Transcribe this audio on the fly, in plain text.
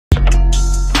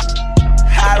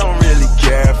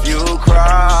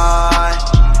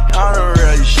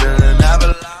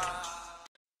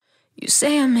You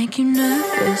say I make you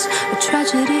nervous, a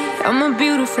tragedy, I'm a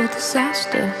beautiful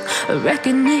disaster, a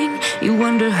reckoning, you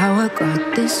wonder how I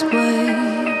got this way.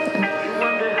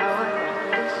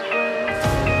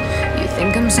 You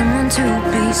think I'm someone to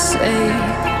be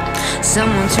saved,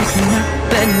 someone to clean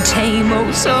up and tame.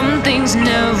 Oh, some things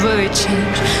never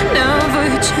change, never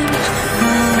change.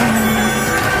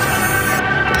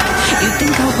 You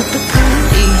think I'll put the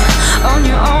parody on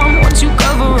your arm once you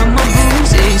cover up my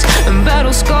bruises and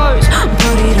battle scars,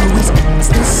 but it always ends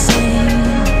the same.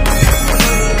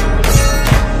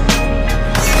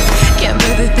 Can't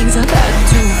bear the things I've had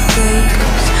to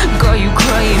face, got you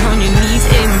crying on your knees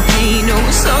in pain. Oh,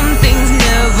 some things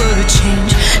never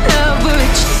change, never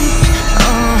change.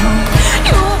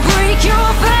 You'll break your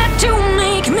back to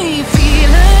make me feel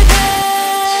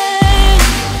again,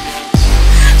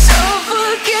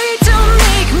 suffocate to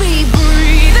make me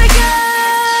breathe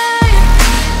again,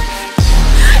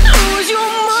 lose your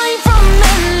mind from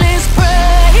endless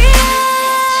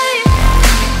pain.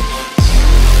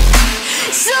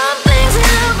 Some things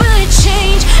never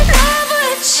change, never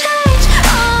change.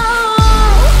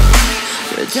 Oh,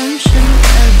 redemption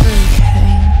never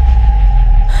came.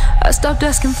 I stopped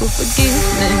asking for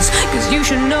forgiveness, cause you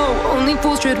should know only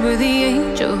fools tread with the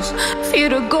angels. Fear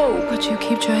to go, but you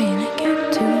keep trying to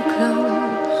get too close.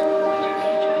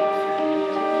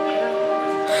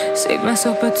 Save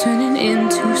myself by turning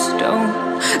into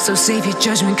stone, so save your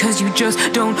judgment cause you just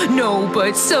don't know.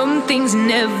 But some things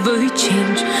never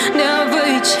change,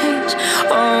 never change.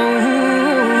 Oh,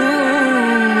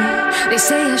 they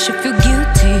say I should feel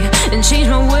guilty and change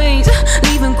my ways,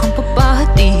 leaving crumpled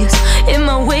bodies in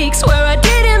my wake. Swear I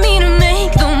didn't mean to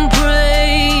make them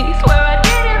break, swear I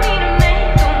didn't mean to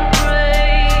make them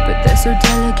break. But they're so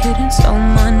delicate and so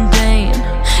mundane,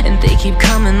 and they keep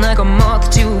coming like a moth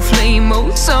to a flame.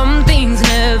 Oh, some things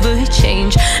never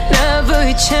change,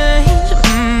 never change.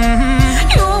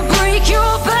 You'll break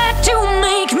your back to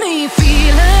make me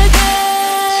feel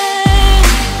again,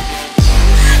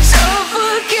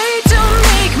 suffocate to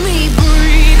make me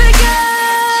breathe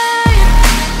again,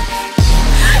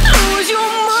 lose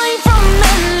your mind from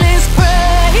endless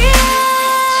pain.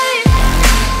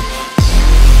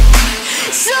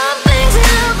 Some things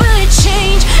never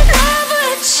change, never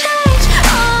change.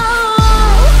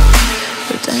 Oh,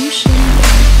 redemption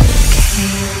never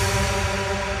came.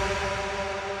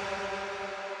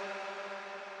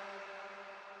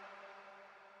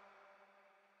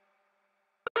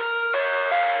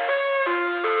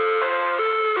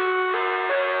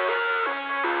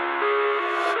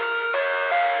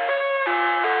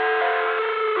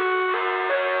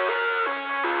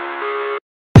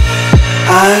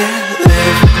 I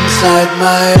live inside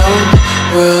my own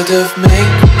world of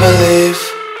make-believe.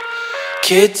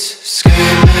 Kids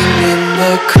screaming in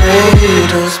the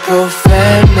cradles,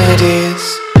 profanities.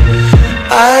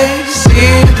 I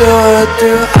see the world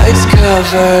through ice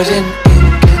covered in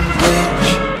ink and bleach.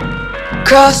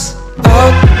 Cross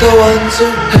out the ones who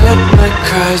heard my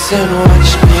cries and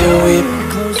watched me weep.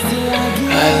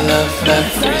 I love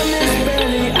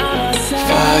everything,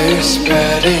 fire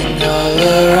spreading all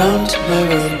around my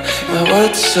room. My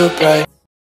world's so bright.